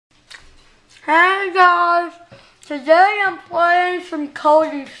Hey guys, today I'm playing some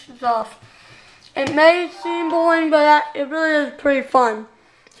coding stuff. It may seem boring, but it really is pretty fun,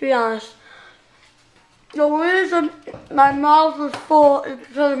 to be honest. The reason my mouth is full is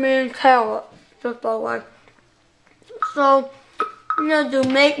because of me and Carrot, just by the way. So, I'm going to do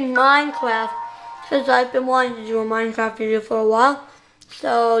Make Minecraft, since I've been wanting to do a Minecraft video for a while.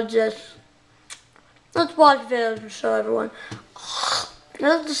 So, let's watch videos and show everyone.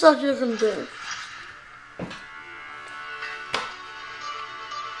 That's the stuff you can do.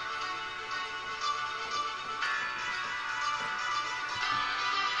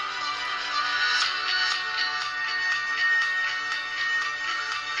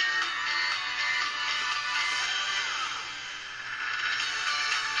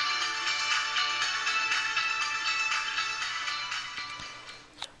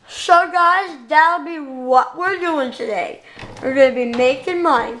 So guys, that'll be what we're doing today. We're going to be making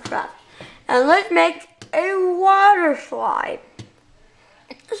Minecraft. And let's make a water slide.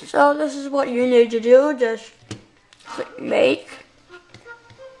 So this is what you need to do. Just click make.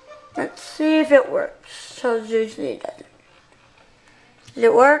 Let's see if it works. So usually it doesn't. Does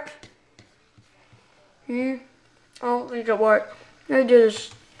it work? I don't think it worked. Let me do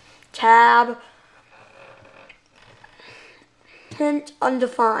this tab. Hint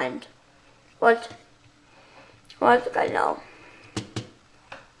undefined. What? I think I know.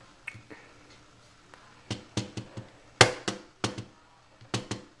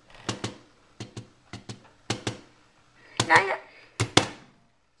 Dang it.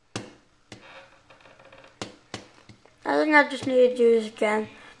 I think I just need to do this again.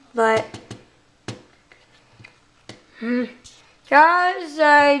 But guys,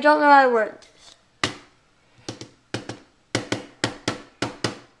 I don't know how to work this.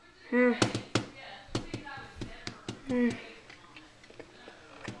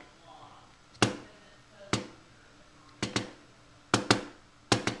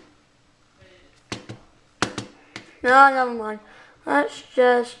 No, never mind. Let's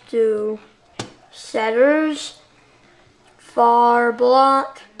just do setters, var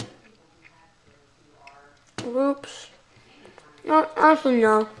block, oops. No, actually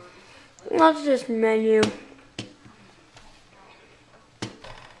no. Let's just menu.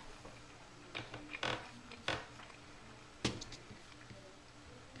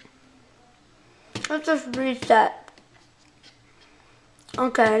 Let's just reset.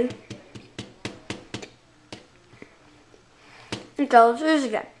 Okay. Okay, let's do this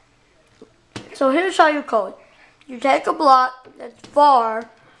again. So here's how you code. You take a block that's var,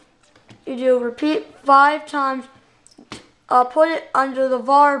 you do repeat 5 times, put it under the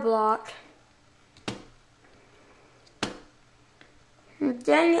var block.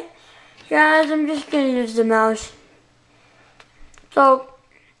 Dang it. Guys, I'm just gonna use the mouse. So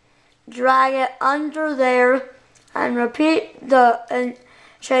drag it under there and and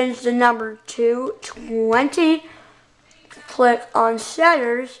change the number to 20. Click on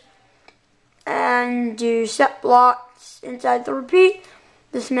setters and do set blocks inside the repeat.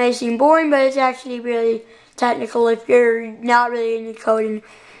 This may seem boring, but it's actually really technical. If you're not really into coding,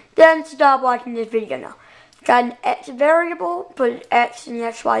 then stop watching this video now. Got an X variable, put X in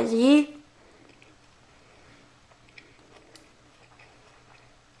XYZ.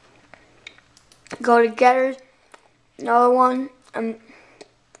 Go to getters, another one,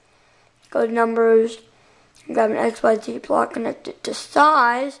 go to numbers, grab an XYZ block, connect it to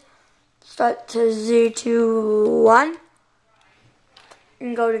size, start to Z to 1,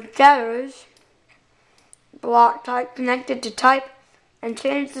 and go to getters, block type, connect it to type, and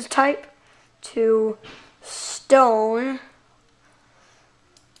change this type to stone.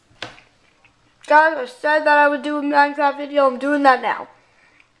 Guys, I said that I would do a Minecraft video, I'm doing that now.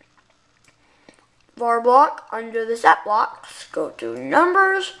 Var block under the set blocks, go to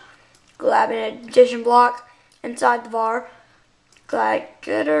numbers, grab an addition block inside the var, grab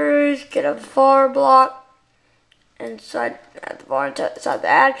getters, get a var block inside the var, inside the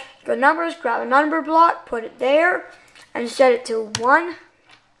add, go to numbers, grab a number block, put it there, and set it to 1.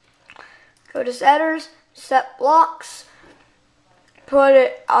 Go to setters, set blocks, put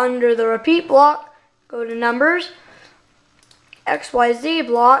it under the repeat block, go to numbers, XYZ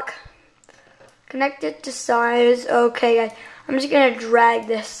block, connect it to size. Okay, guys, I'm just gonna drag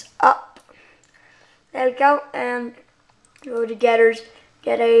this up. There we go, and go to getters,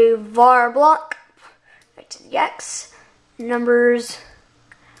 get a var block, back to the X, numbers,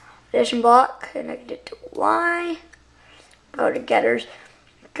 addition block, connect it to Y, go to getters,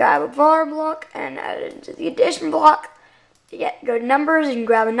 grab a var block, and add it into the addition block. Go to numbers and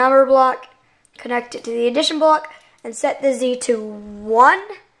grab a number block, connect it to the addition block, and set the Z to 1.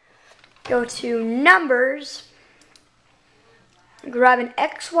 go to numbers, grab an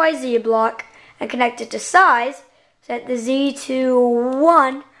XYZ block and connect it to size, set the Z to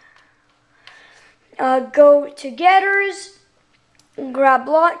 1, go to getters, grab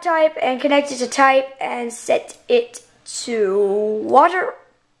block type and connect it to type and set it to water.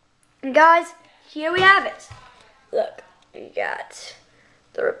 And guys, here we have it. Look, we got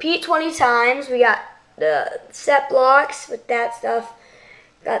the repeat 20 times, we got the set blocks with that stuff,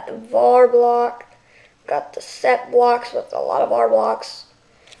 got the var block, got the set blocks with a lot of var blocks.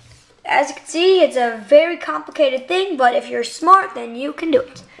 As you can see, it's a very complicated thing, but if you're smart, then you can do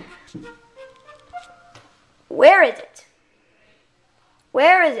it. Where is it?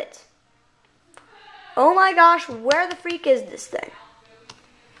 Where is it? Oh my gosh, where the freak is this thing?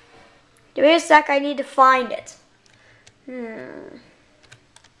 Give me a sec, I need to find it.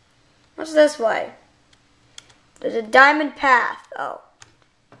 What's this way? There's a diamond path. Oh.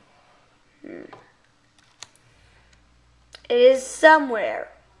 It is somewhere.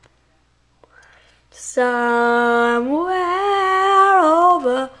 Somewhere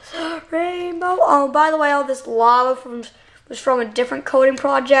over the rainbow. Oh, by the way, all this lava was from a different coding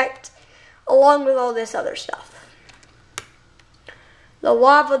project, along with all this other stuff. The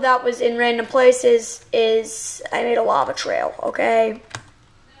lava that was in random places is, I made a lava trail, okay?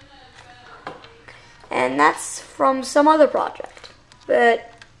 And that's from some other project. But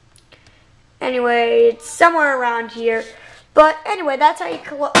anyway, it's somewhere around here. But anyway, that's how you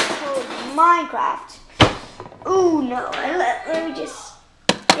code Minecraft. Ooh, no, let me just,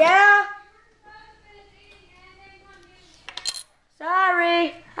 yeah?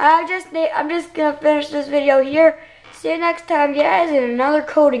 Sorry, I'm just gonna finish this video here. See you next time, guys, in another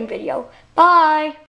coding video. Bye.